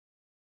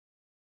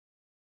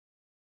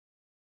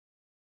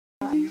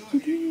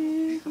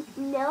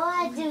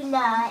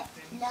not.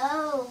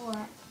 No.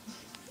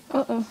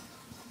 Uh-oh.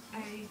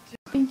 I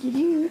think you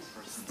do.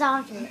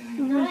 Stop it. I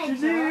think you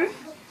do.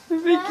 I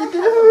think you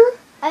do.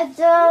 I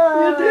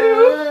don't.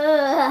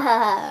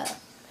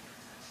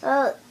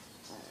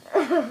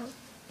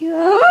 You do. do?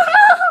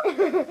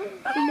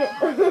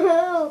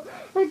 No,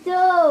 I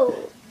don't.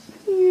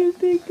 You're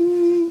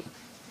thinking.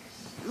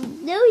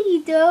 No,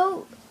 you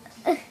don't.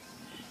 What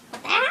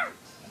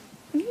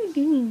are you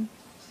doing?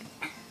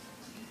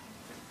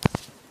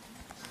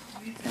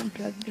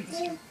 Unplug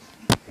this.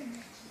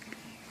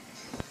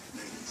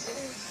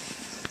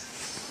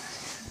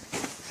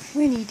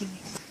 What are you doing?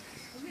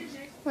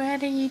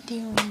 What are you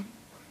doing?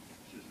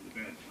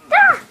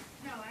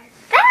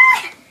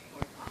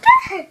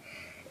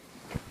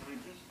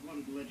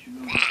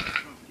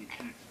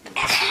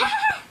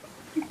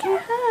 You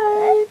can't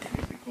hide.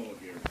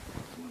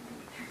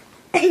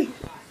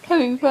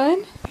 Having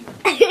fun?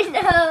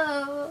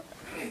 No.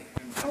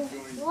 I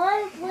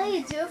want to play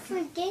a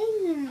different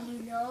game, you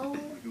know.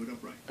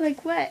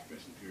 Like what?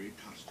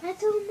 I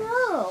don't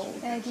know.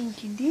 I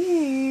think you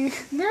do.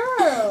 No.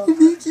 I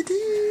think you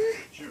do.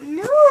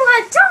 No,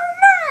 I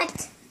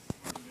don't.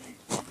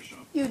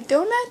 You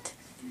donut?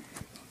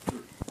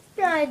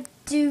 I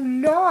do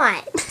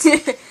not.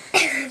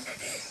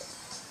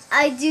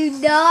 I do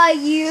not,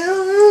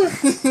 you.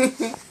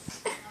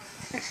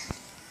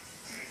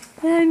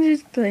 I'm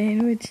just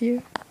playing with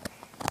you.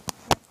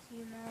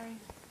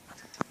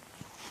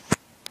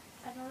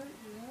 I don't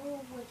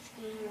know which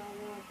game I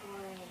want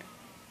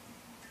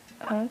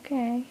to play.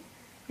 Okay.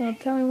 Well,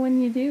 tell me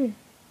when you do.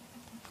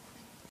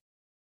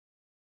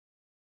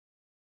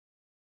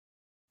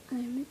 I'm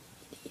an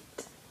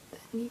idiot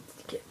that needs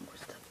to get more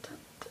stuff done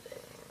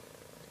today.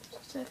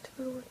 Just have to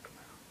go to work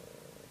tomorrow.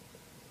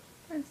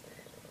 Wednesday.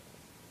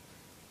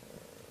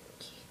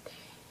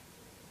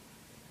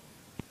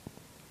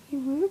 You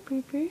were,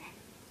 baby.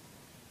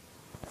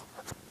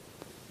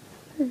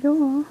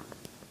 Hello.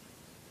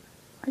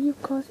 Are you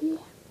cozy?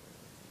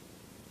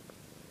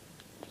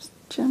 Just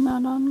chill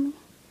out on me.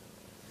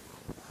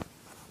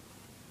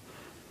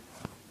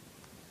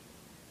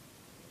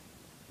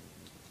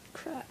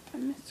 Crap, I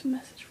missed a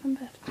message from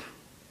Beth.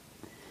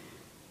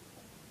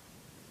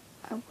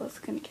 I was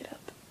gonna get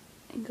up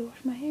and go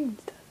wash my hair and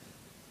stuff.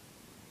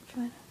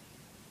 Finally.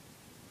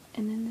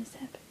 And then this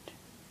happened.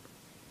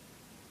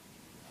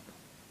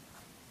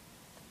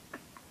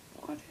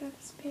 What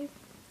else, babe?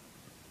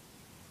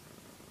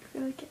 I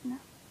feel like getting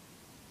up.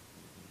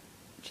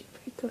 She's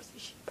pretty cozy,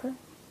 she's purring.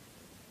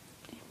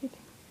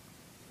 Everything.